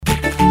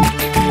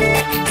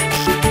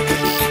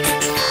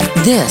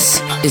This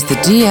is the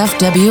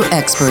DFW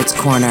Experts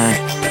Corner.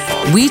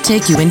 We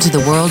take you into the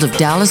world of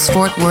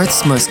Dallas-Fort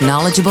Worth's most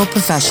knowledgeable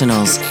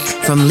professionals.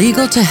 From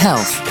legal to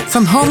health,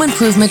 from home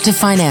improvement to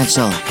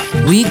financial,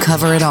 we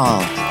cover it all.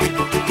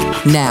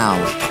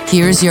 Now,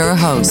 here's your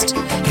host,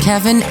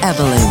 Kevin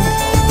Ebeling.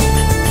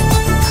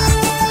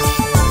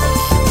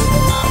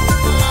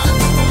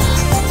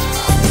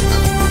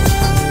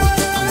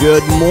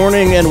 Good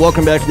morning and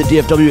welcome back to the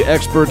DFW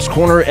Experts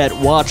Corner at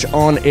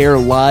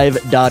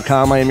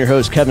watchonairlive.com. I am your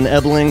host, Kevin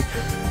Ebeling.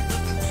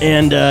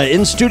 And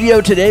in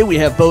studio today, we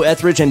have Beau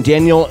Ethridge and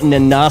Daniel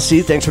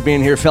Nanasi. Thanks for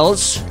being here,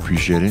 fellas.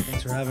 Appreciate it.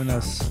 Thanks for having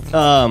us.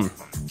 Let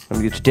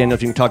me get to Daniel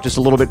if you can talk just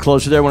a little bit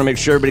closer there. I want to make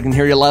sure everybody can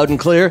hear you loud and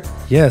clear.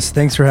 Yes,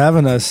 thanks for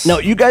having us. Now,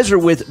 you guys are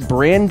with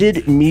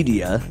Branded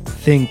Media.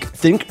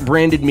 Think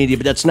Branded Media,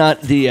 but that's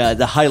not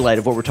the highlight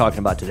of what we're talking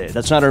about today.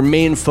 That's not our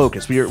main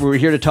focus. We're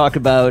here to talk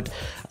about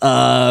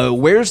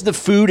where's the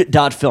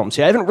food.film.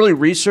 See, I haven't really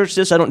researched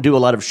this. I don't do a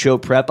lot of show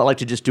prep. I like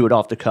to just do it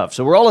off the cuff.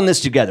 So we're all in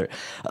this together.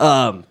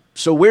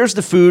 So where's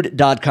the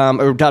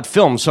food.com or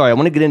 .film? Sorry, I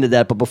want to get into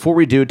that. But before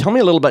we do, tell me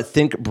a little about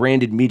Think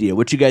Branded Media,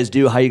 what you guys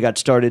do, how you got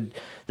started,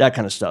 that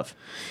kind of stuff.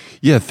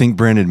 Yeah, Think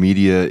Branded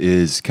Media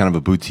is kind of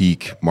a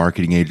boutique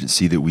marketing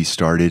agency that we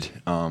started.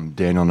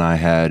 Daniel and I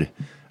had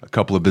a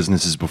couple of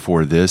businesses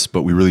before this,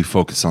 but we really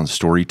focus on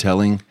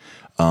storytelling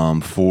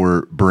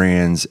for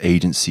brands,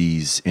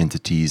 agencies,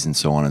 entities, and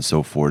so on and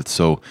so forth.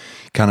 So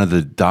kind of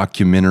the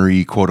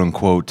documentary, quote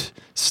unquote,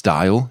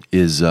 style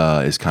is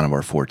kind of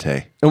our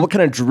forte. And what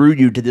kind of drew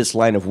you to this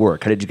line of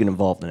work? How did you get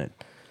involved in it?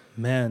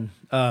 Man,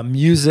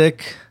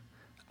 music,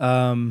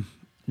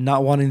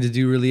 not wanting to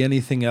do really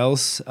anything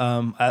else.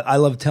 I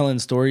love telling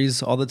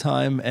stories all the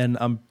time, and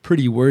I'm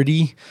pretty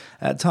wordy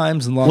at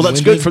times and long-winded. Well,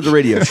 that's good for the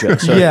radio show.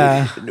 So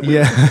yeah.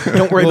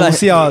 Don't worry about it. We'll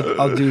see how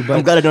I'll do. But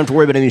I'm glad I don't have to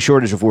worry about any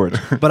shortage of words.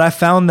 But I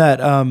found that,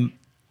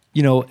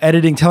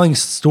 editing, telling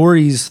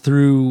stories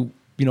through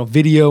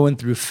video and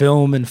through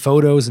film and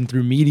photos and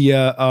through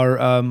media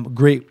are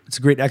great. It's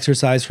a great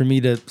exercise for me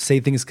to say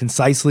things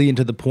concisely and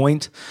to the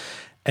point.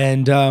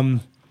 And,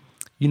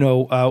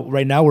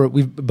 right now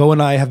Beau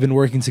and I have been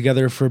working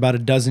together for about a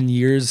dozen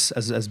years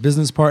as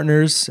business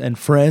partners and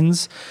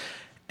friends.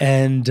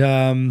 And,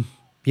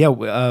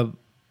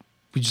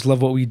 we just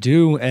love what we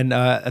do. And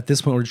at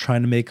this point, we're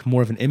trying to make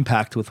more of an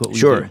impact with what we do.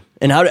 Sure.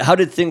 And how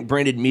did Think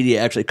Branded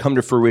Media actually come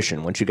to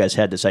fruition once you guys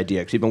had this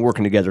idea? Because you've been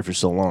working together for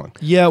so long.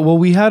 Yeah, well,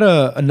 we had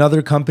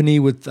another company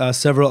with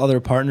several other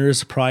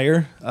partners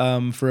prior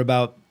for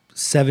about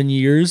 7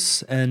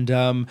 years.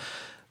 And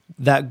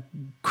that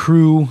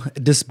crew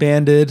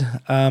disbanded.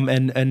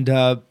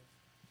 And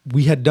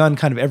we had done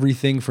kind of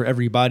everything for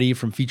everybody,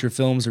 from feature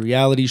films to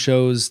reality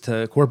shows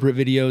to corporate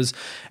videos.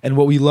 And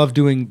what we loved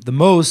doing the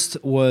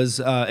most was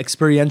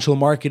experiential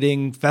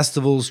marketing,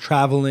 festivals,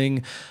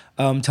 traveling,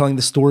 telling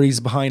the stories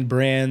behind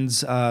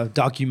brands,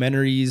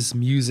 documentaries,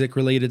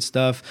 music-related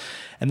stuff.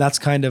 And that's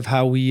kind of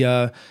how we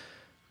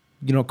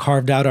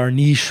carved out our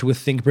niche with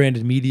Think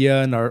Branded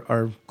Media and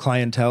our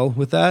clientele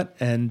with that.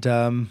 And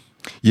and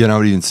I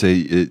would even say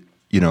it,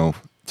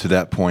 to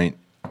that point,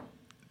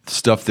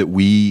 stuff that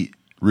we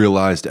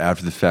realized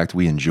after the fact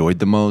we enjoyed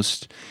the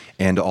most,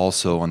 and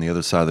also on the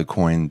other side of the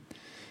coin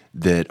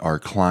that our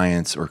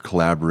clients or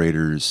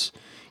collaborators,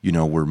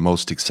 were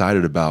most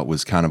excited about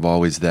was kind of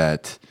always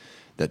that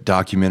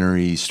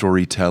documentary,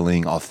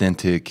 storytelling,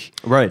 authentic,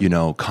 right,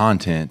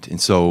 content. And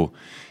so,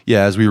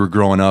 as we were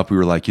growing up, we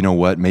were like,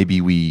 what,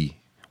 maybe we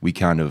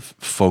kind of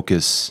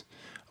focus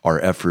our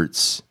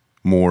efforts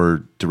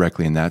more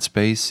directly in that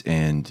space,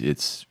 and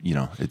it's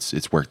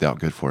worked out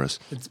good for us.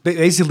 It's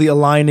basically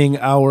aligning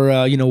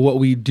our what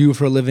we do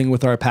for a living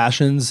with our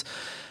passions,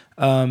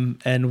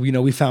 and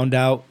we found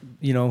out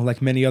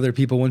like many other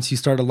people, once you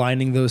start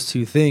aligning those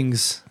two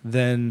things,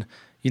 then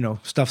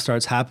stuff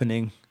starts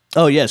happening.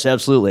 Oh, yes,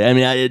 absolutely. I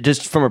mean,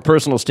 just from a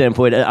personal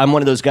standpoint, I'm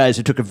one of those guys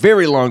who took a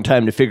very long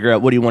time to figure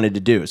out what he wanted to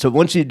do. So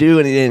once you do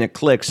and it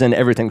clicks, then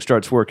everything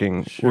starts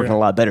working a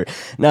lot better.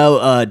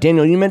 Now,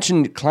 Daniel, you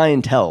mentioned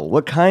clientele.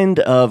 What kind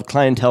of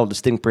clientele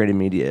does Think Branded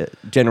Media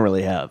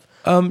generally have?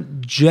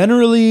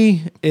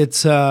 Generally, it's,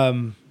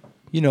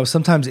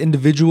 sometimes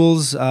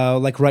individuals.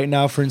 Like right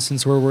now, for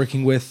instance, we're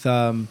working with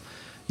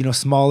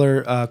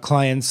smaller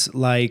clients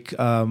like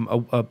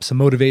some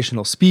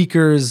motivational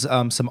speakers,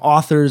 some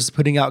authors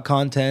putting out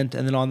content,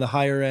 and then on the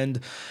higher end,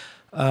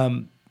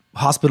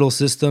 hospital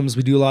systems.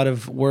 We do a lot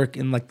of work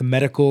in like the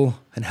medical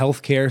and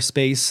healthcare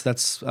space.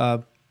 That's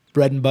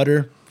bread and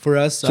butter for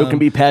us. So it can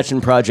be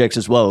passion projects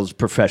as well as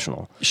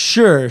professional.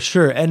 Sure,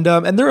 and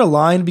they're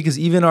aligned because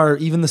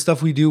even the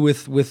stuff we do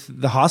with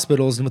the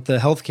hospitals and with the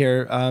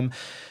healthcare,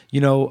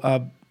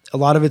 a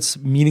lot of it's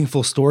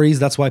meaningful stories.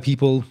 That's why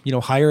people,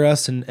 hire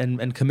us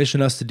and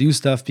commission us to do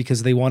stuff,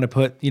 because they want to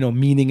put,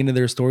 meaning into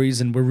their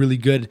stories, and we're really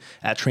good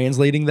at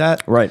translating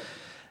that. Right.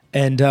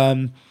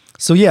 And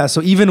So yeah,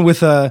 so even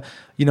with a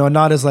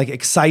not as like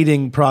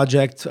exciting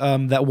project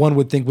that one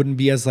would think wouldn't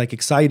be as like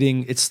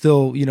exciting, it's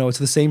still it's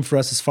the same for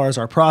us as far as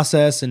our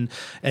process and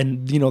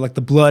like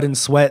the blood and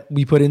sweat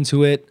we put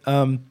into it.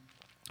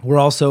 We're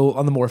also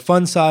on the more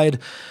fun side.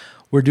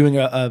 We're doing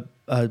a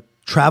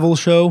travel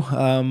show.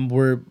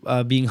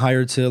 We're being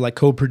hired to like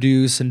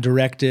co-produce and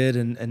direct it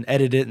and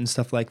edit it and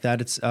stuff like that.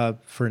 It's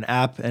for an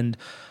app, and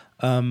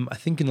I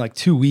think in like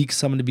 2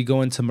 weeks I'm going to be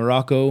going to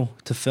Morocco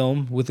to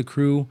film with the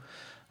crew.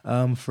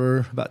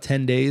 For about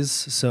 10 days.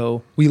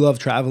 So we love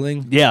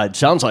traveling. Yeah, it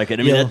sounds like it.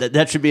 I mean,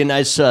 that should be a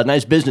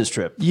nice business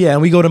trip. Yeah,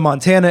 and we go to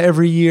Montana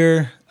every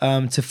year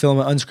to film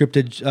an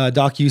unscripted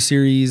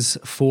docu-series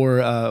for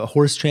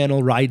Horse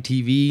Channel, Ride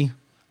TV,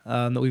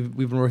 that we've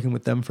been working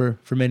with them for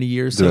many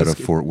years. They're out of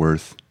Fort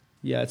Worth.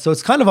 Yeah, so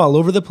it's kind of all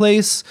over the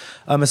place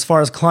as far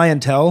as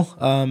clientele.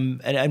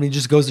 And I mean, it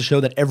just goes to show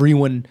that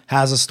everyone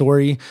has a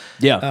story.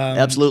 Yeah,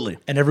 absolutely.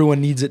 And everyone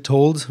needs it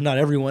told. Not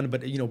everyone,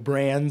 but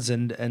brands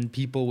and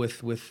people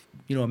with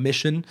a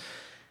mission.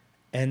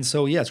 And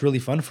so yeah, it's really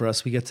fun for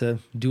us. We get to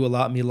do a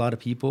lot, meet a lot of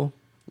people.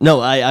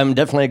 No, I'm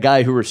definitely a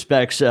guy who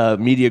respects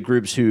media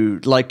groups who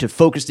like to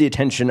focus the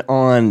attention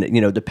on,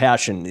 the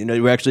passion,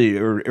 who actually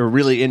are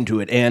really into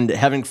it and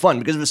having fun.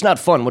 Because if it's not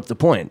fun, what's the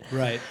point?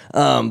 Right.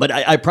 But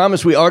I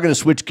promise we are going to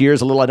switch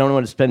gears a little. I don't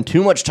want to spend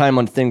too much time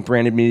on Think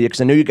Branded Media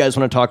because I know you guys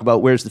want to talk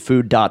about Where's the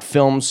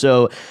Food.film.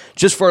 So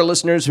just for our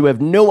listeners who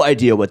have no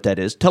idea what that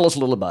is, tell us a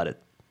little about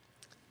it.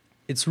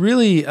 It's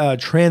really a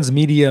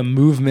transmedia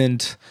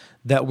movement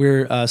that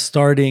we're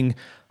starting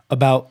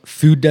about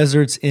food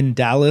deserts in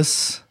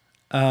Dallas.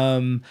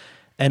 And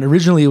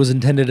originally it was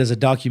intended as a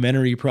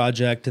documentary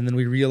project, and then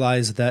we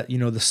realized that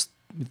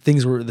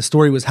the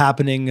story was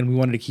happening, and we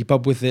wanted to keep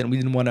up with it, and we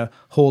didn't want to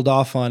hold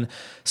off on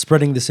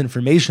spreading this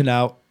information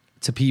out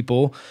to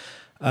people.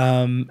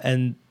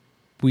 And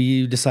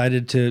we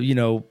decided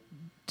to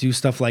do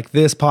stuff like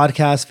this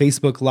podcast,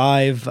 Facebook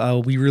Live.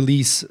 We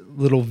release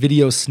little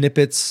video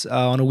snippets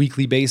on a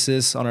weekly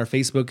basis on our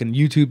Facebook and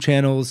YouTube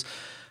channels,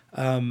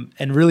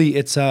 and really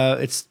it's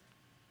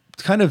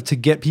kind of to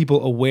get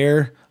people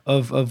aware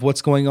of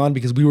what's going on,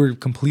 because we were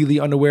completely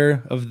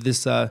unaware of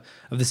this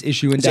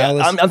issue in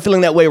Dallas. I'm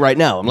feeling that way right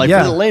now. I'm like,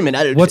 for the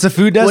layman, what's a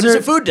food desert? What is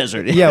a food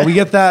desert? Yeah, we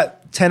get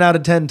that 10 out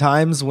of 10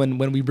 times when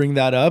we bring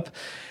that up.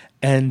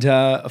 And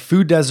a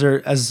food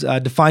desert, as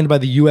defined by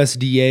the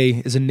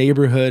USDA, is a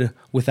neighborhood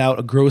without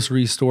a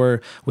grocery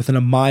store within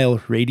a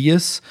mile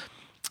radius,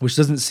 which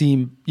doesn't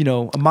seem,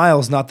 a mile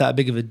is not that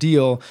big of a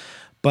deal,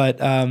 but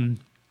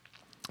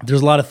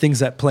there's a lot of things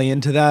that play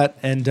into that.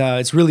 And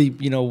it's really,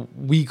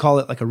 we call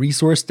it like a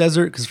resource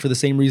desert, because for the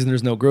same reason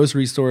there's no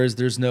grocery stores,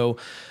 there's no,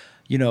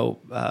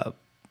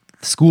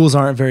 schools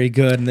aren't very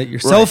good, and that your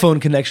cell phone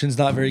connection's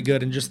not very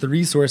good, and just the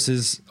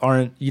resources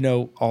aren't,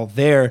 all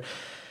there.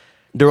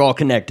 They're all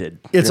connected.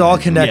 It's all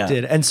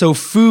connected. Yeah. And so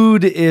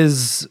food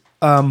is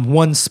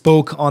one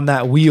spoke on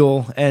that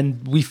wheel.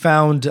 And we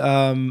found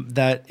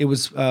that it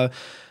was,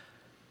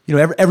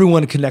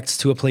 everyone connects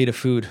to a plate of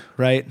food,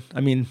 right?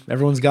 I mean,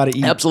 everyone's got to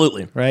eat.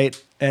 Absolutely.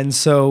 Right. And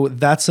so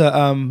that's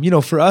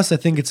for us, I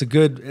think it's a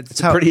good,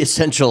 it's a pretty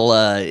essential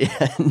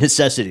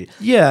necessity.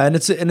 Yeah. And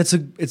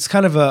it's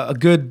kind of a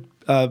good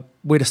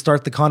way to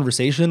start the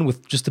conversation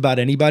with just about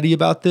anybody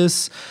about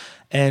this.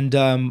 And,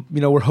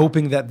 we're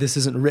hoping that this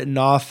isn't written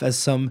off as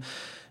some,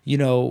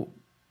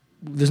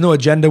 there's no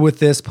agenda with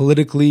this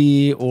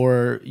politically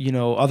or,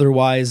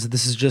 otherwise.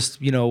 This is just,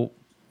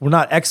 we're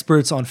not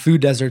experts on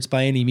food deserts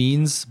by any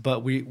means,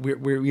 but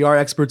we are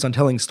experts on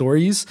telling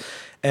stories.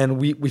 And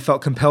we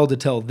felt compelled to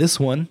tell this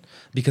one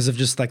because of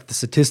just like the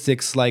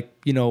statistics, like,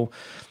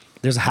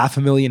 there's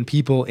 500,000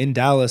 people in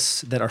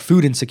Dallas that are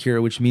food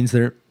insecure, which means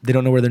they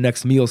don't know where their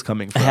next meal is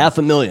coming from.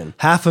 500,000.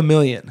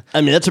 500,000.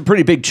 I mean, that's a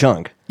pretty big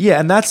chunk. Yeah,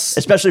 and that's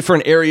especially for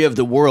an area of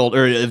the world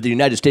or of the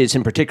United States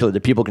in particular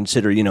that people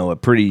consider, a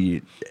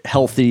pretty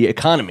healthy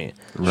economy.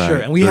 Right. Sure,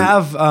 and we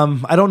have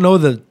I don't know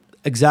the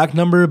exact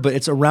number, but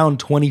it's around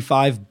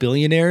 25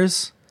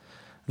 billionaires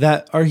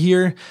that are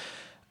here.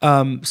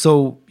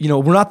 So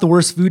we're not the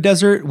worst food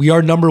desert. We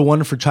are number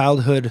 1 for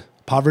childhood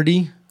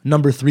poverty.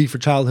 Number 3 for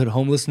childhood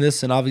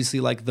homelessness. And obviously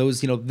like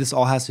those, this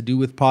all has to do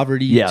with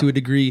poverty to a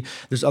degree.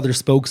 There's other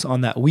spokes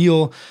on that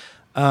wheel.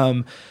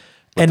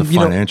 But the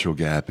financial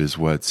gap is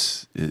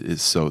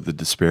so the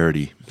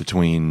disparity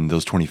between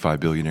those 25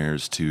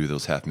 billionaires to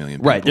those 500,000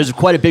 people. Right. There's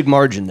quite a big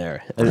margin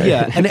there.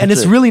 Yeah. And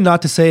it's really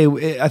not to say,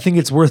 I think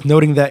it's worth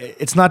noting that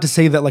it's not to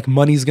say that like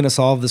money's going to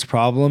solve this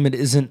problem. It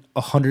isn't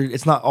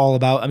it's not all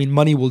about,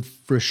 money will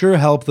for sure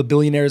help. The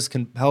billionaires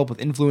can help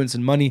with influence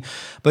and money,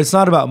 but it's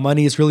not about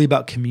money. It's really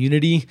about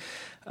community.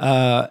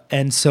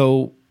 And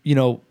so,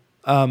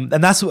 and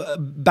that's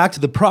back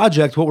to the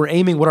project,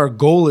 what our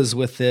goal is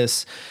with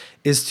this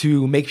is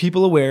to make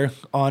people aware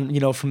on,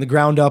 from the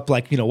ground up,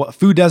 like, what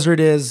food desert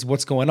is,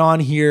 what's going on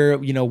here,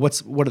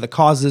 what are the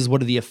causes,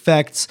 what are the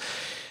effects.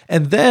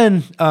 And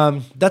then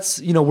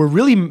that's, we're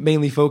really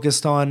mainly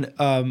focused on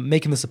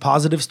making this a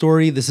positive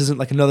story. This isn't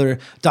like another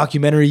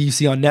documentary you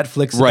see on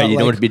Netflix. Right, you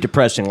don't want it to be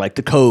depressing like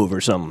The Cove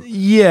or something.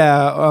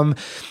 Yeah.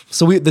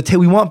 So we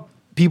want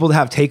people to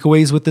have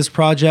takeaways with this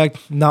project,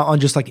 not on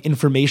just like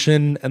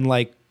information and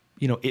like,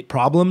 it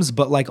problems,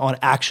 but like on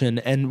action.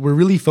 And we're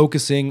really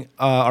focusing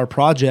our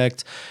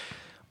project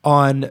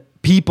on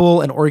people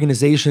and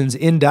organizations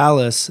in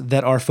Dallas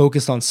that are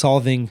focused on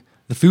solving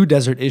the food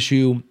desert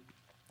issue.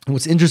 And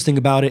what's interesting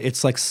about it,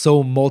 it's like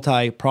so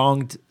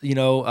multi-pronged,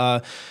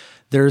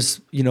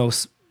 there's,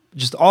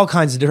 just all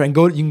kinds of different,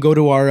 you can go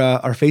to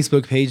our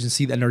Facebook page and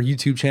see, and our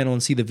YouTube channel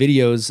and see the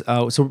videos.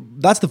 So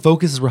that's the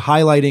focus, is we're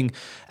highlighting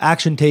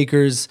action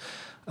takers,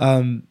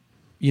 and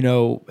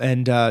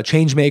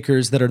change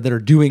makers that are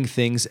doing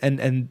things.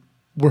 And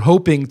we're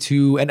hoping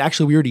to, and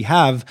actually we already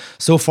have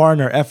so far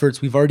in our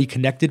efforts, we've already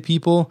connected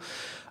people,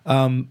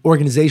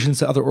 organizations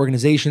to other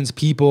organizations,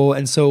 people.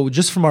 And so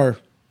just from our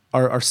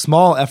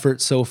small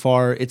efforts so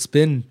far, it's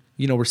been,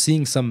 we're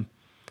seeing some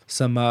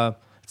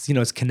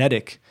it's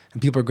kinetic.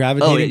 And people are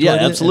gravitating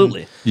toward it.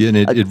 Absolutely. And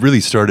it really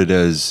started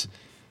as,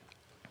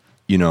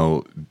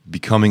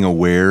 becoming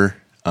aware,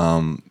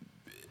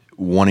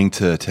 wanting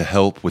to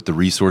help with the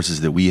resources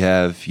that we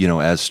have,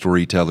 as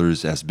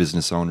storytellers, as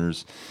business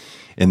owners.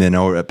 And then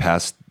over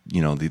past,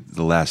 the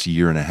last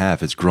year and a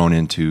half, it's grown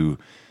into,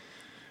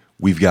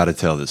 we've got to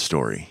tell this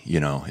story.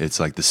 It's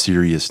like the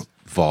serious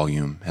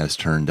volume has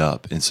turned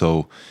up. And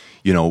so,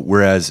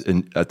 whereas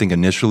I think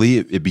initially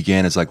it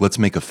began as like, let's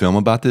make a film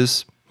about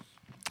this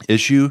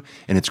issue,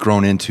 and it's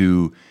grown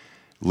into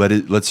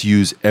let's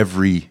use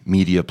every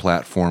media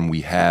platform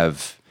we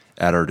have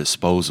at our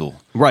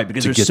disposal, right?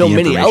 Because there's so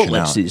many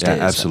outlets these days,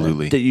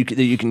 absolutely, that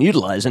you can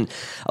utilize. And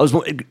I was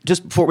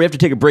just before we have to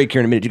take a break here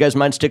in a minute. Do you guys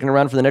mind sticking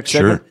around for the next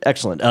segment?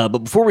 Excellent. But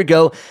before we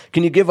go,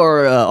 can you give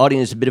our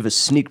audience a bit of a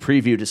sneak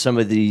preview to some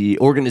of the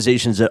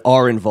organizations that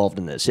are involved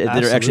in this,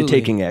 that are actually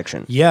taking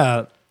action?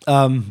 Yeah,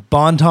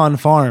 Bonton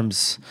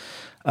Farms.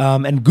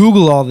 And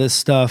Google all this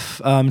stuff.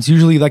 It's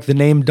usually like the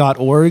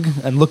name.org,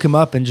 and look them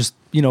up and just,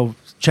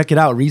 check it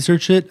out,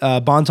 research it.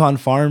 Bonton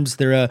Farms,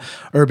 they're a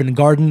urban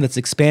garden that's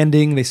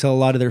expanding. They sell a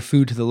lot of their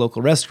food to the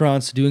local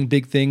restaurants, doing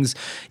big things.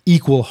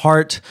 Equal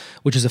Heart,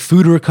 which is a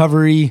food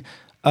recovery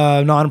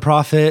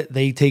nonprofit.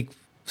 They take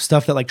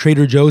stuff that like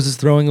Trader Joe's is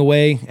throwing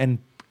away, and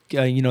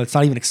it's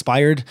not even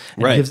expired,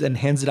 and and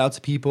hands it out to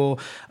people.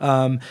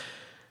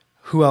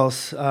 Who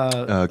else?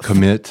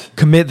 Commit.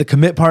 The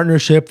Commit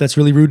Partnership, that's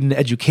really rooted in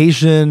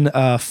education.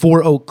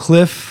 4 Oak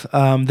Cliff,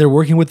 they're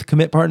working with the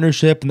Commit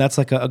Partnership, and that's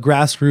like a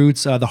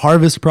grassroots. The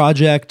Harvest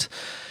Project,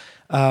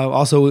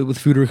 also with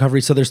food recovery.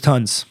 So there's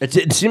tons.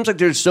 It seems like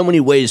there's so many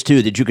ways,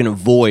 too, that you can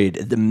avoid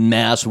the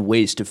mass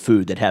waste of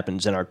food that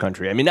happens in our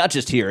country. I mean, not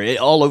just here,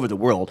 all over the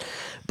world.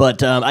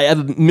 But I have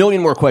a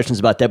million more questions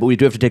about that, but we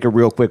do have to take a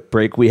real quick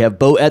break. We have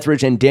Beau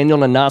Ethridge and Daniel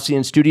Nanasi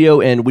in studio,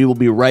 and we will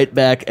be right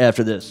back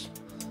after this.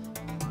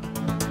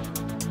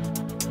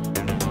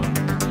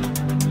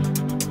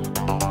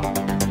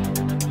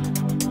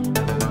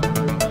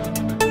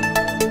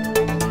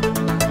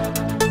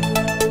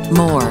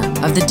 More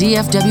of the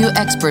DFW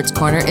Experts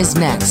Corner is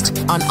next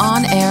on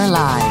Air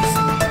Live.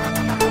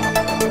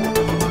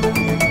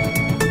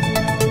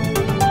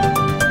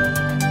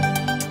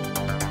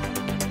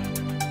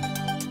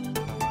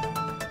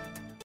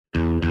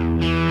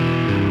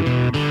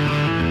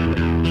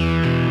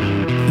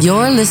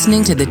 You're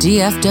listening to the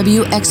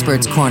DFW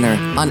Experts Corner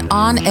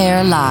on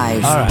Air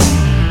Live. All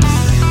right.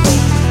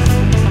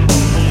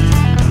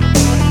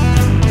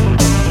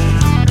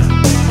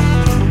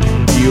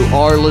 You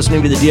are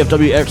listening to the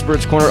DFW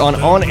Experts Corner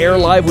on Air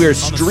Live. We are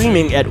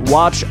streaming at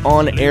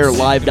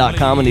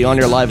watchonairlive.com and the On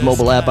Air Live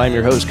mobile app. I'm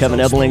your host, Kevin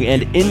Ebeling,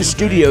 and in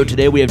studio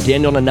today we have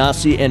Daniel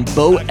Nanasi and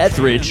Beau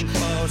Ethridge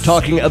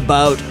talking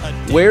about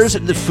Where's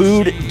the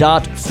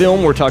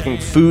Food.film. We're talking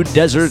food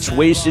deserts,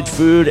 wasted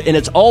food, and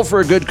it's all for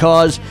a good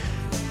cause.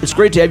 It's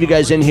great to have you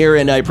guys in here,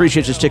 and I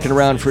appreciate you sticking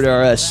around for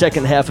our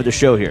second half of the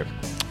show here.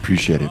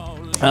 Appreciate it.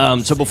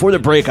 So before the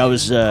break, I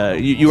was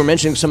you were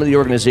mentioning some of the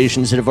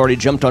organizations that have already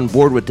jumped on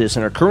board with this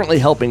and are currently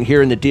helping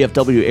here in the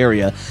DFW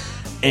area.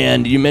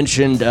 And you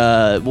mentioned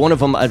one of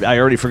them. I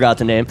already forgot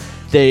the name.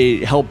 They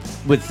help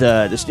with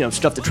this,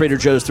 stuff that Trader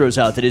Joe's throws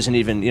out that isn't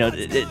even.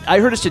 I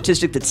heard a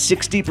statistic that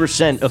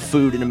 60% of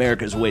food in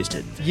America is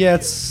wasted. Yeah,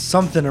 it's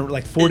something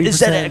like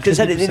 40%.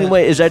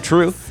 Is that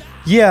true?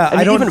 Yeah,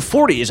 I mean, even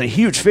 40 is a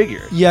huge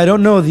figure. Yeah, I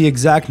don't know the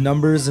exact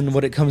numbers, and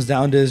what it comes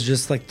down to is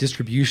just like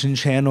distribution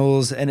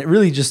channels, and it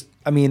really just,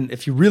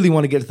 if you really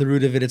want to get to the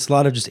root of it, it's a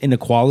lot of just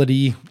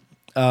inequality,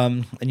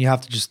 and you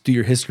have to just do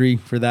your history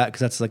for that,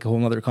 because that's like a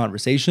whole other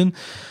conversation.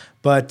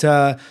 But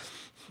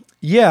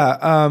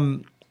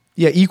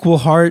Equal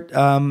Heart,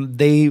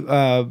 they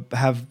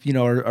have,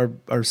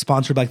 are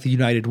sponsored by the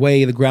United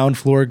Way, the Ground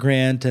Floor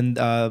Grant, and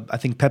I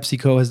think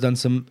PepsiCo has done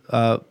some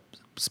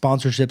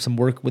sponsorship, some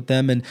work with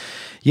them, and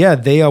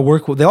they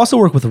also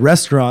work with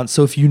restaurants.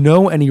 So if you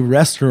know any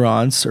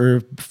restaurants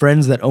or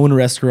friends that own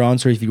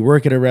restaurants, or if you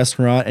work at a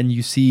restaurant and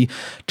you see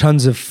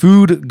tons of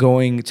food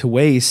going to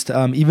waste,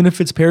 even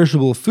if it's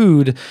perishable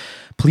food,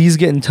 please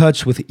get in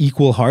touch with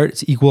Equal Heart.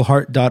 It's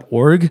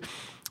equalheart.org,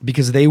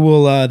 because they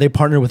will they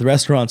partner with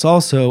restaurants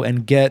also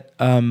and get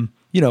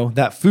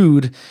that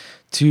food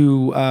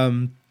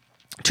to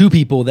to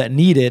people that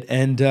need it.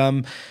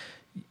 And,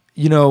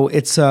 you know,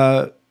 it's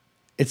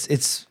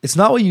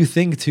not what you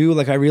think too.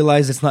 Like I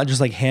realize it's not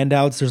just like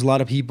handouts. There's a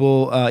lot of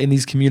people in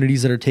these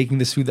communities that are taking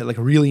this food that like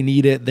really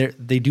need it.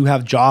 They do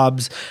have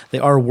jobs. They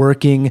are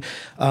working.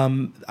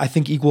 I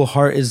think Equal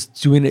Heart is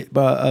doing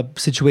a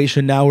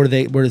situation now where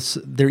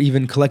they're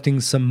even collecting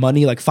some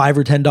money, like $5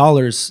 or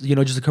 $10, you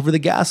know, just to cover the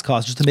gas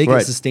costs, just to make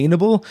it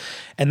sustainable.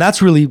 And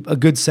that's really a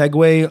good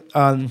segue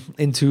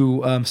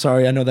into.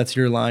 Sorry, I know that's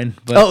your line.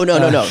 But,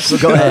 no. So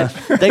go ahead.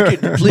 Thank you.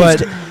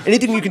 Please,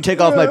 anything you can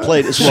take off my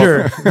plate is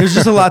welcome. Sure. There's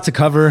just a lot to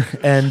cover.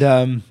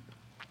 And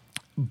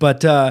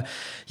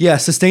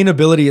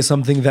sustainability is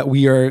something that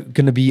we are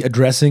going to be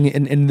addressing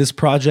in this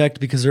project,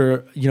 because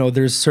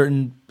there's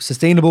certain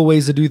sustainable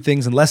ways to do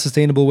things and less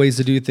sustainable ways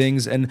to do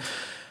things. And,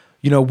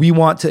 you know, we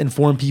want to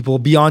inform people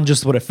beyond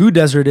just what a food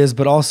desert is,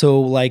 but also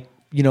like,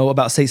 you know,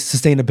 about say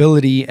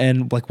sustainability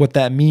and like what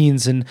that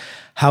means and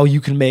how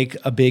you can make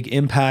a big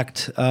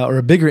impact or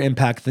a bigger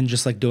impact than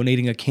just like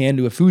donating a can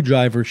to a food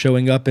drive or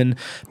showing up and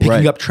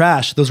picking up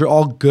trash. Those are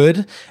all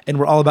good. And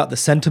we're all about the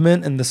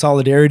sentiment and the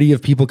solidarity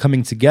of people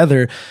coming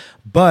together.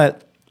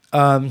 But,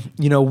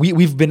 you know,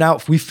 we've been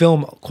out, we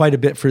film quite a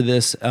bit for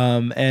this.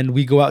 And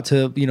we go out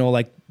to, you know,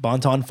 like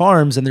Bonton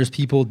Farms, and there's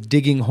people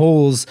digging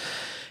holes.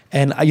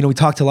 And, you know, we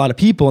talked to a lot of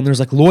people, and there's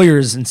like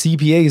lawyers and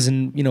CPAs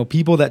and, you know,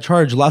 people that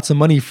charge lots of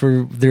money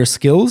for their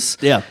skills.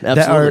 Yeah, absolutely.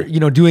 That are,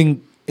 you know,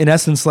 doing in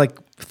essence like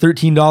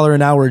 $13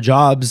 an hour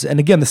jobs. And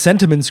again, the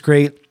sentiment's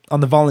great on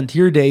the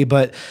volunteer day,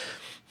 but,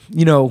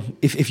 you know,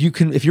 if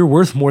you're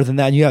worth more than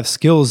that and you have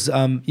skills,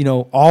 you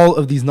know, all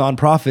of these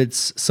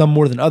nonprofits, some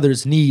more than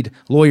others, need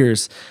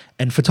lawyers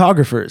and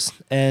photographers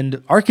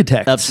and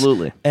architects.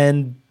 Absolutely.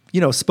 And,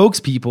 you know,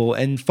 spokespeople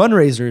and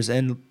fundraisers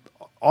and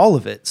all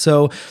of it.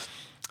 So,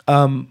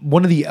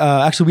 one of the,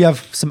 actually we have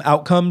some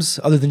outcomes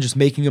other than just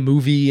making a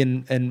movie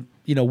and,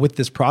 you know, with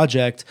this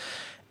project.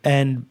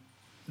 And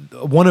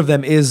one of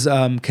them is,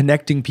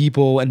 connecting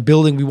people and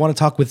building, we want to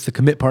talk with the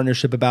Commit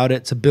Partnership about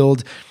it, to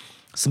build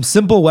some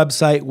simple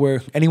website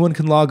where anyone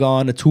can log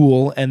on, a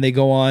tool, and they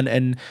go on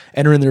and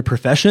enter in their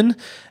profession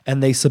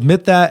and they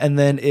submit that. And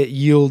then it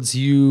yields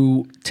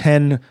you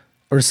 10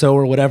 or so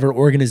or whatever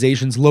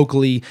organizations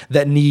locally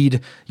that need,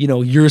 you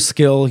know, your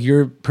skill,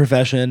 your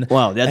profession.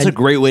 Wow, that's a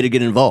great way to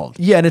get involved.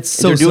 Yeah, and it's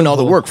so they're doing simple. all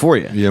the work for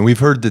you. Yeah, and we've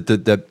heard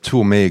that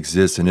tool may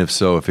exist, and if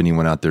so, if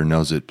anyone out there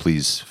knows it,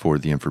 please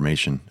forward the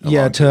information.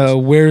 Yeah, to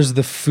where's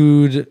the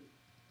food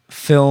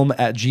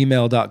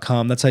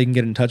film@gmail.com. That's how you can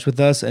get in touch with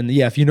us. And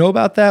yeah, if you know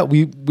about that,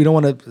 we don't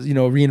want to, you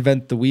know,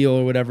 reinvent the wheel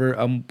or whatever.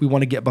 We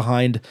want to get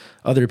behind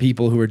other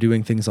people who are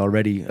doing things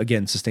already.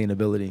 Again,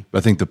 sustainability.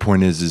 I think the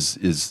point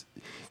is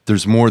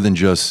there's more than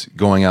just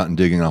going out and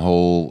digging a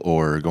hole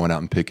or going out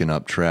and picking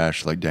up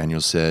trash, like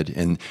Daniel said.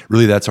 And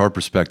really that's our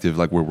perspective.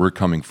 Like where we're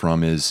coming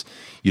from is,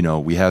 you know,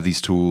 we have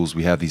these tools,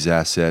 we have these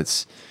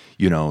assets,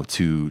 you know,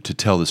 to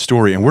tell the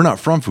story. And we're not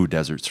from food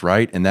deserts,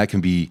 right? And that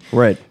can be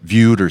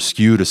viewed or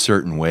skewed a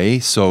certain way.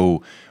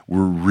 So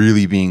we're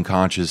really being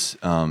conscious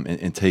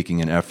and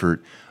taking an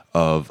effort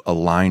of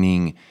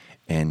aligning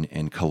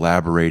and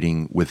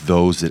collaborating with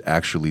those that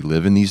actually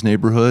live in these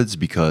neighborhoods,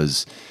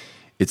 because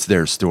it's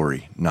their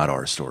story, not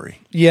our story.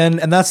 Yeah,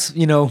 and that's,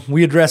 you know,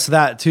 we address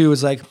that too.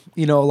 Is like,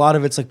 you know, a lot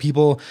of it's like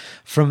people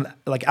from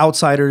like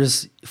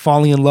outsiders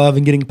falling in love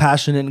and getting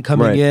passionate and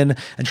coming in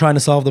and trying to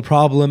solve the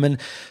problem. And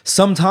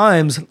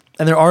sometimes,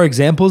 and there are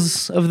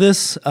examples of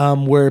this,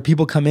 where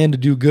people come in to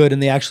do good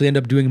and they actually end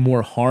up doing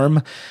more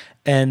harm.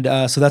 And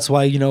so that's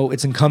why, you know,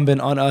 it's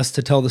incumbent on us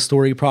to tell the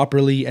story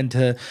properly and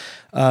to,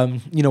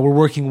 you know, we're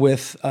working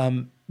with,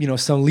 you know,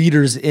 some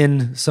leaders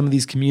in some of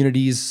these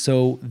communities.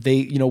 So they,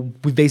 you know,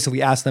 we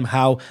basically asked them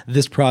how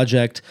this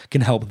project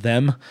can help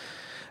them.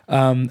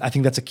 I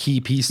think that's a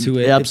key piece to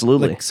it. Yeah,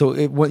 absolutely.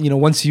 You know,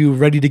 once you're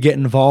ready to get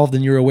involved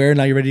and you're aware,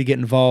 now you're ready to get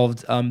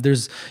involved.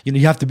 There's, you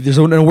know, there's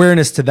an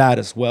awareness to that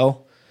as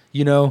well,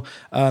 you know?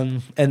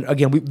 And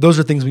again, those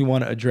are things we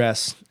want to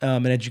address,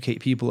 and educate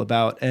people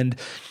about. And,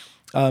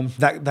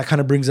 that kind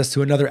of brings us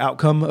to another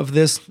outcome of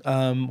this.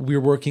 We're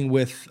working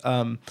with,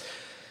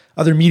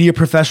 other media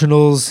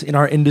professionals in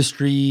our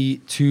industry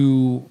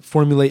to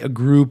formulate a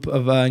group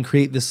of and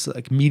create this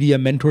like media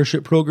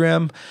mentorship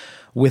program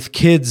with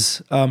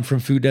kids from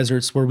food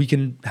deserts, where we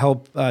can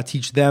help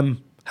teach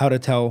them how to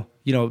tell,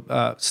 you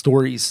know,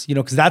 stories, you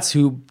know, because that's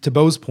who, to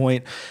Beau's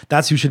point,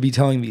 that's who should be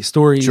telling these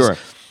stories. Sure.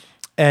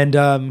 And,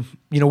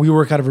 you know, we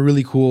work out of a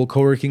really cool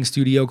co-working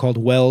studio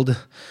called Weld,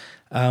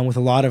 with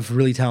a lot of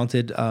really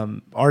talented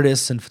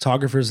artists and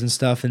photographers and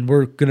stuff. And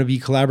we're going to be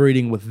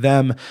collaborating with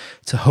them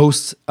to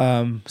host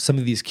some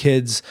of these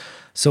kids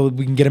so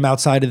we can get them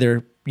outside of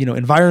their, you know,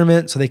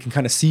 environment, so they can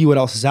kind of see what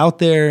else is out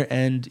there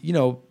and, you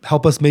know,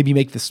 help us maybe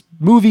make this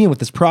movie and with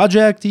this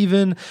project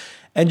even,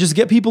 and just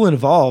get people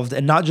involved,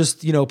 and not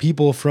just, you know,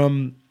 people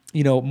from,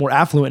 you know, more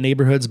affluent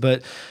neighborhoods,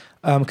 but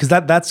because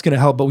that's going to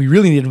help. But we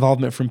really need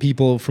involvement from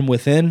people from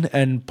within.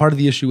 And part of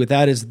the issue with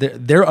that is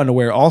they're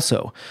unaware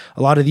also.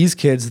 A lot of these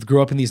kids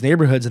grow up in these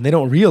neighborhoods and they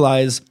don't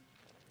realize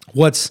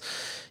what's,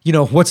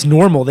 what's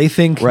normal. They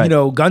think, Right.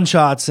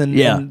 gunshots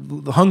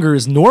and hunger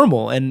is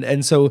normal.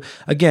 And so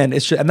again,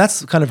 and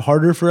that's kind of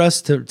harder for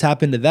us to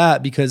tap into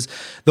that because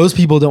those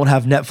people don't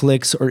have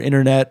Netflix or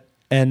internet,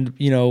 and,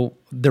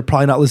 they're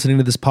probably not listening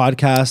to this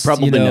podcast.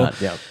 Probably not.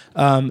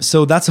 Yeah.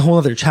 So that's a whole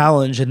other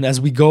challenge. And as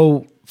we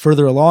go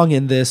further along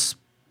in this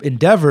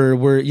endeavor,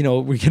 we're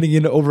getting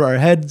in over our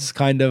heads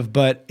kind of,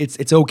 but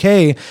it's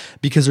okay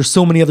because there's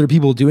so many other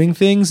people doing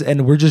things,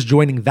 and we're just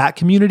joining that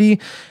community.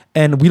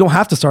 And we don't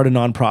have to start a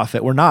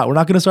nonprofit. We're not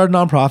going to start a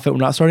nonprofit. We're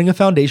not starting a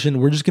foundation.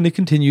 We're just going to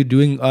continue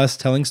doing us,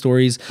 telling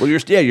stories. Well,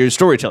 you're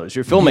storytellers.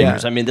 You're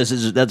filmmakers. Yeah. I mean,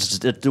 that's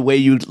the way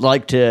you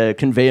like to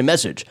convey a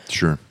message.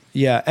 Sure.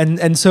 Yeah,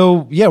 and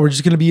so we're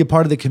just going to be a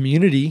part of the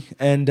community,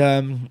 and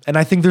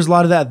I think there's a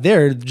lot of that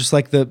there. Just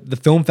like the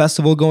film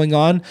festival going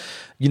on,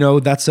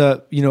 that's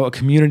a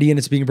community, and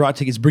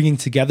it's bringing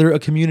together a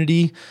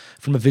community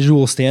from a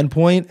visual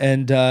standpoint,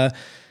 and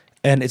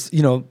it's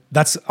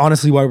that's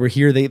honestly why we're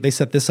here. They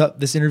set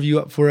this interview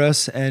up for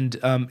us, and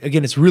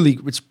again,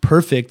 it's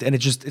perfect, and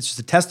it's just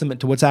a testament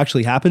to what's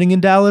actually happening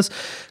in Dallas,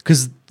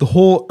 because the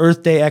whole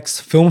Earth Day X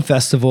Film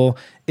Festival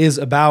is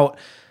about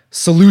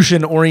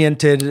solution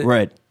oriented,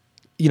 Right.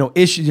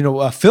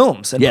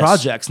 Films and Yes.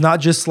 projects,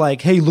 not just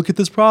like, hey, look at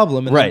this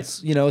problem. And Right.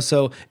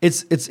 so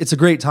it's a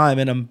great time,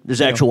 and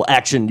There's actual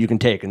action you can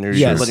take, and there's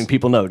Yes. letting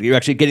people know. You're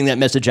actually getting that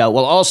message out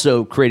while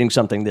also creating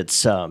something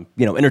that's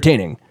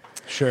entertaining.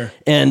 sure.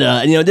 And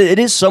it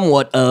is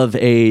somewhat of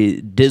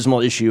a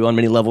dismal issue on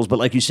many levels, but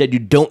like you said, you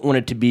don't want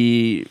it to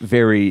be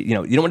very, you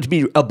don't want it to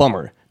be a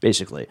bummer,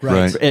 basically.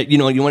 Right. You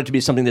want it to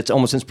be something that's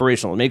almost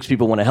inspirational. It makes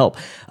people want to help.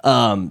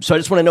 So I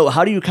just want to know,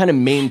 how do you kind of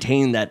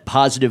maintain that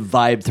positive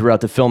vibe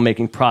throughout the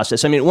filmmaking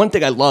process? I mean, one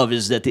thing I love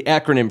is that the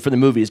acronym for the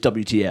movie is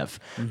WTF.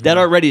 Mm-hmm. That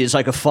already is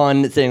like a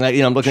fun thing. Like,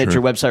 I'm looking at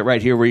your website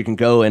right here where you can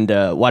go and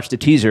watch the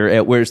teaser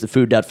at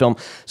where'sthefood.film.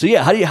 So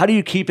yeah, how do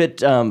you keep it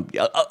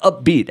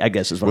upbeat, I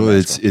guess is what I'm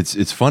asking.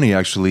 It's funny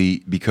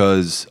actually,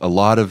 because a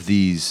lot of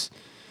these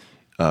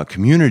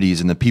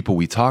communities and the people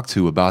we talk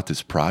to about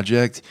this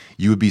project,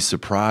 you would be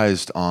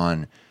surprised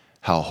on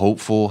how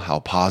hopeful, how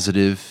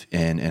positive,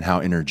 and how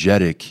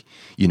energetic,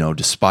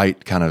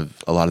 despite kind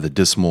of a lot of the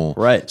dismal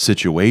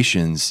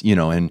situations,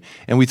 and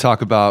we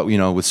talk about,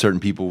 with certain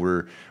people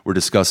we're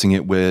discussing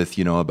it with,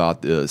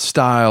 about the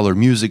style or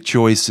music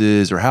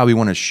choices or how we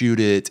want to shoot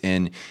it,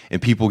 and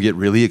people get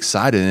really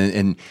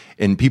excited,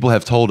 and people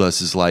have told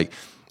us is like,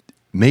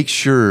 make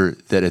sure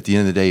that at the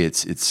end of the day,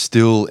 it's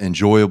still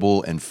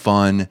enjoyable and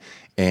fun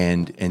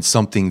and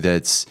something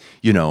that's,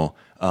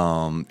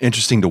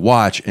 interesting to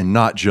watch, and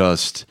not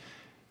just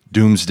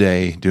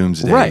doomsday.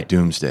 Right.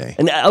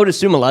 And I would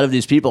assume a lot of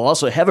these people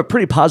also have a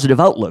pretty positive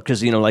outlook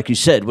because, like you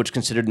said, what's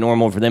considered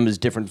normal for them is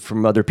different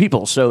from other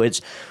people. So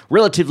it's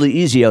relatively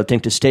easy, I would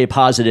think, to stay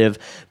positive,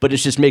 but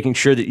it's just making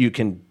sure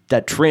that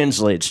that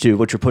translates to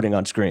what you're putting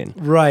on screen.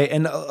 Right.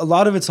 And a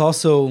lot of it's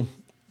also,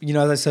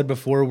 as I said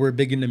before, we're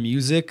big into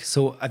music.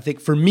 So I think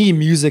for me,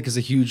 music is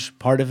a huge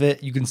part of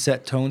it. You can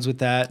set tones with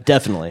that.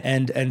 Definitely.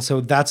 And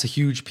so that's a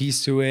huge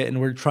piece to it. And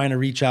we're trying to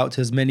reach out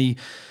to as many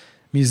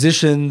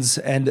musicians.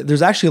 And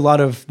there's actually a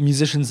lot of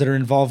musicians that are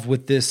involved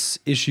with this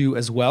issue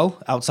as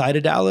well outside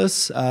of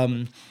Dallas.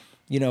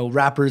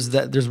 Rappers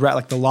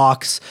like the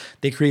Locks,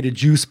 they created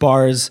juice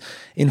bars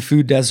in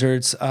food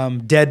deserts.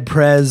 Dead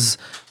Prez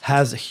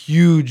has a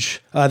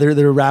huge,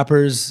 they're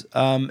rappers.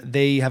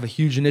 They have a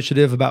huge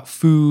initiative about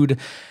food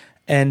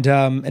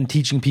and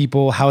teaching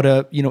people how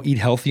to, eat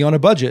healthy on a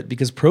budget,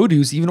 because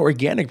produce, even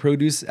organic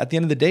produce, at the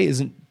end of the day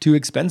isn't too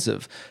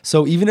expensive.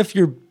 So even if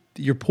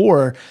you're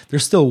poor,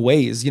 there's still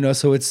ways,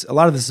 so it's a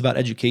lot of this is about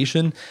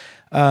education.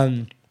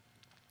 Like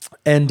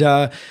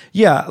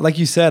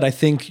you said, I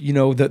think,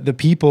 the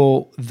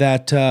people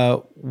that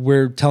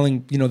we're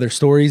telling, their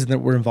stories and that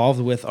we're involved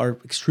with are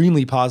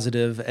extremely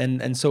positive.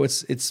 And so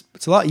it's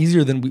a lot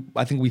easier than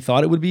I think we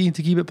thought it would be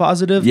to keep it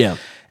positive. Yeah.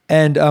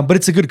 And, but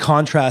it's a good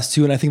contrast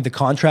too. And I think the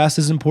contrast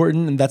is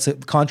important.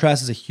 And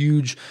contrast is a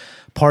huge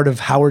part of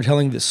how we're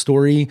telling this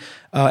story,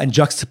 and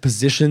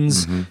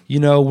juxtapositions.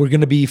 Mm-hmm. We're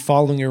going to be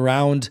following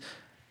around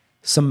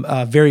some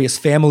various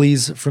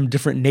families from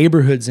different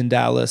neighborhoods in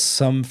Dallas,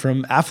 some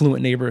from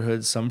affluent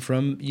neighborhoods, some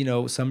from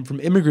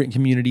immigrant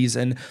communities.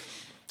 And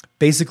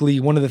basically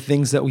one of the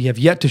things that we have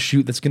yet to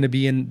shoot that's going to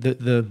be in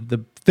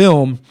the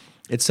film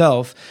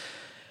itself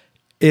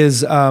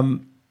is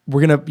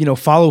we're going to,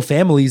 follow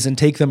families and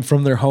take them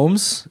from their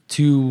homes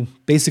to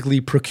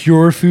basically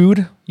procure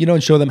food,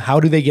 and show them how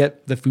do they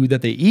get the food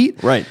that they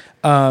eat. Right.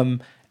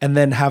 And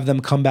then have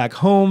them come back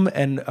home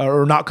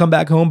or not come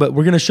back home, but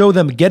we're going to show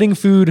them getting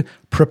food,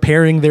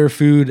 preparing their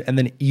food, and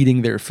then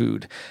eating their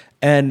food.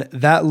 And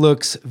that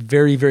looks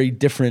very, very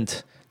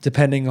different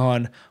depending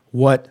on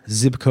what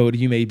zip code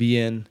you may be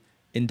in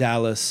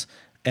Dallas.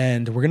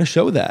 And we're going to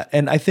show that.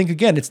 And I think,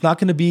 again, it's not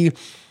going to be,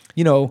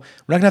 we're not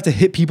going to have to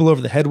hit people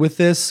over the head with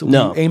this.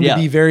 No. We aim to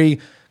be very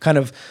kind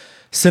of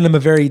cinema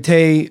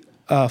verite,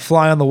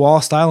 fly on the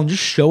wall style, and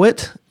just show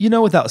it,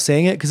 without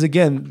saying it. Because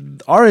again,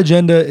 our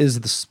agenda is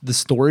the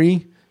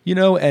story,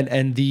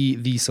 and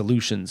the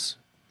solutions.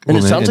 And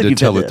it sounds like to you've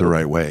tell had it the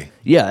right way.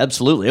 Yeah,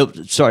 absolutely. Oh,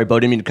 sorry, Beau,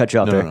 didn't mean to cut you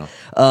off there.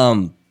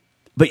 No.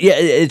 But yeah,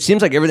 it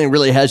seems like everything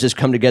really has just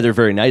come together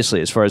very nicely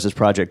as far as this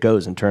project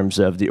goes in terms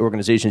of the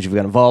organizations you've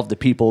got involved, the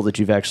people that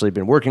you've actually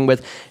been working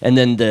with, and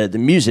then the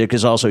music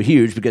is also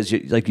huge because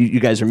you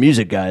guys are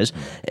music guys,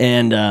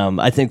 and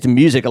I think the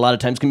music a lot of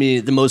times can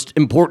be the most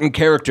important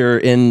character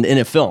in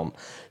a film.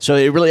 So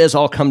it really has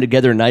all come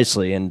together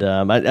nicely, and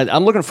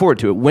I'm looking forward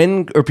to it.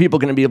 When are people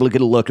going to be able to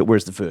get a look at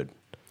Where's the Food?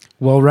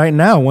 Well, right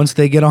now, once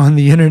they get on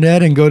the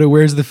internet and go to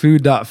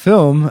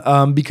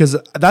where'sthefood.film, because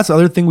that's the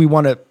other thing we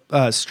want to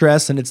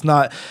stress, and it's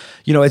not,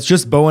 it's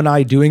just Beau and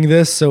I doing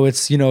this, so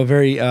it's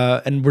very,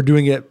 and we're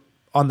doing it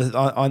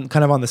on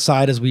kind of on the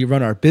side as we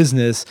run our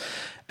business,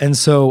 and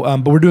so,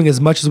 but we're doing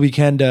as much as we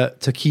can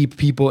to keep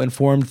people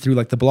informed through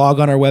like the blog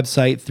on our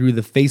website, through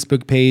the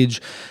Facebook page,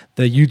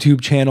 the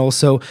YouTube channel.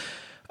 So,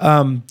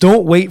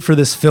 don't wait for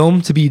this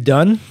film to be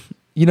done.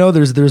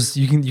 There's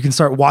you can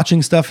start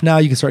watching stuff now.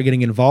 You can start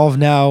getting involved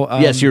now.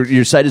 Yes,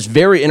 your site is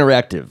very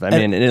interactive. I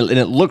mean, and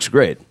it looks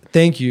great.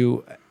 Thank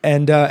you.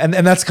 And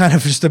that's kind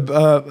of just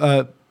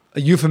a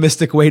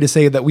euphemistic way to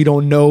say that we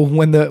don't know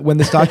when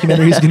this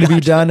documentary is going to be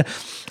done,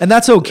 and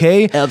that's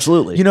okay.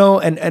 Absolutely.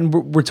 And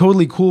we're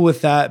totally cool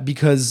with that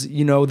because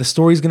the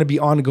story is going to be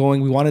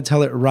ongoing. We want to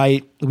tell it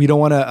right. We don't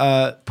want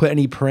to put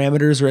any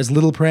parameters or as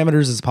little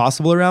parameters as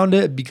possible around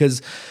it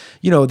because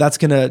that's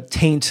going to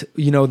taint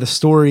the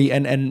story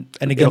and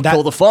again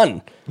kill the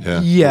fun.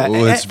 Yeah.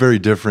 Well, it's very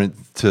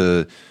different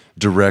to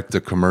direct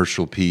a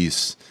commercial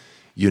piece,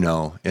 in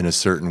a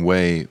certain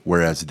way,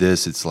 whereas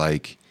this, it's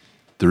like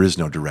there is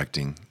no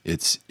directing.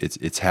 It's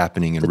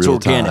happening in real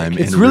organic. time.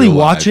 It's in really real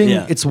life. watching.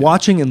 Yeah. It's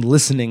watching and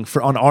listening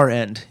on our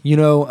end,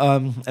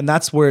 and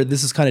that's where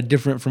this is kind of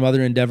different from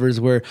other endeavors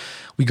where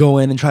we go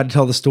in and try to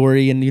tell the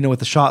story and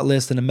with a shot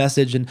list and a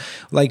message and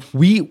like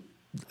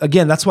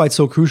again, that's why it's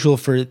so crucial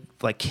for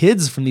like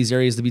kids from these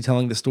areas to be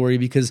telling the story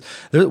because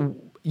they're,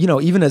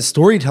 even as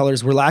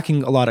storytellers, we're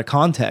lacking a lot of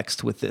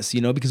context with this,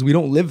 because we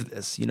don't live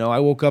this. I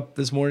woke up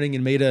this morning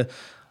and made a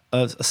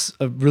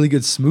really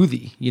good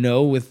smoothie,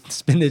 with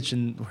spinach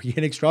and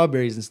organic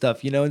strawberries and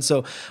stuff, and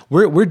so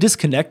we're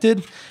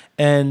disconnected.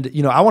 And,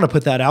 I want to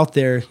put that out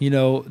there,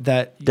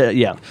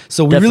 Yeah.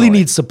 So we really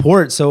need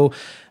support. So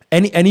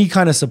any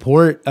kind of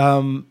support,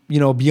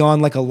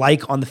 beyond like a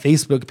like on the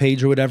Facebook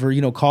page or whatever,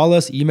 call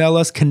us, email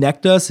us,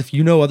 connect us. If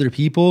you know other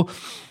people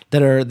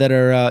that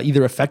are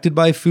either affected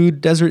by food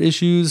desert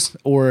issues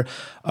or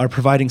are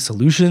providing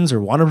solutions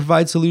or want to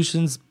provide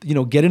solutions,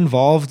 get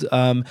involved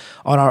on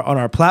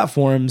our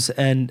platforms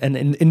and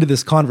into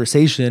this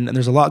conversation. And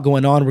there's a lot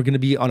going on. We're going to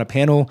be on a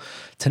panel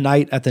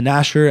tonight at the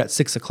Nasher at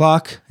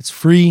 6:00. It's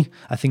free.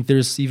 I think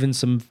there's even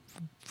some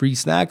free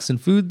snacks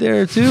and food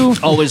there too.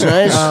 Always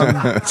nice.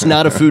 It's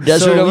not a food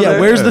desert over there.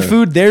 Where's the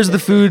food? There's the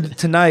food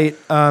tonight,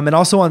 and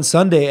also on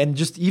Sunday. And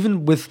just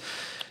even with,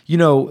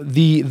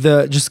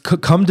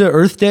 come to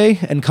Earth Day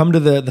and come to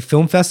the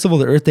film festival,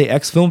 the Earth Day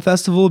X Film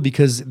Festival,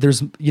 because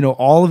there's a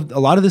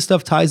lot of this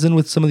stuff ties in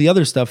with some of the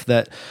other stuff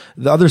that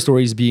the other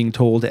stories being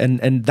told,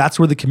 and that's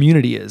where the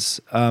community is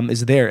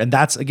there, and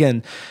that's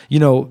again,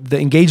 the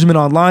engagement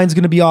online is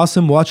going to be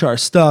awesome. Watch our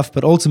stuff,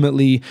 but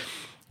ultimately,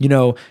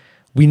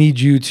 we need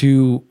you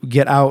to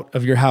get out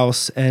of your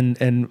house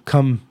and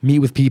come meet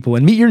with people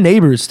and meet your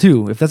neighbors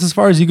too. If that's as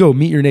far as you go,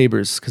 meet your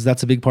neighbors because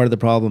that's a big part of the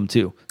problem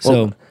too.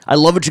 So I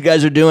love what you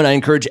guys are doing. I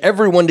encourage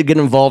everyone to get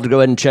involved. To go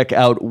ahead and check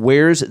out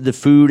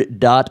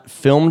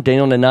where'sthefood.film.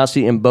 Daniel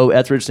Nanasi and Beau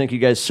Ethridge, thank you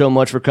guys so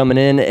much for coming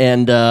in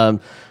and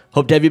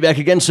hope to have you back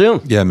again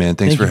soon. Yeah, man.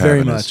 Thanks for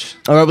having us.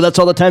 All right, well, that's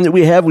all the time that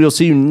we have. We'll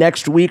see you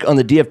next week on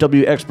the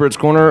DFW Experts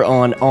Corner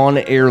on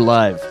Air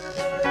Live.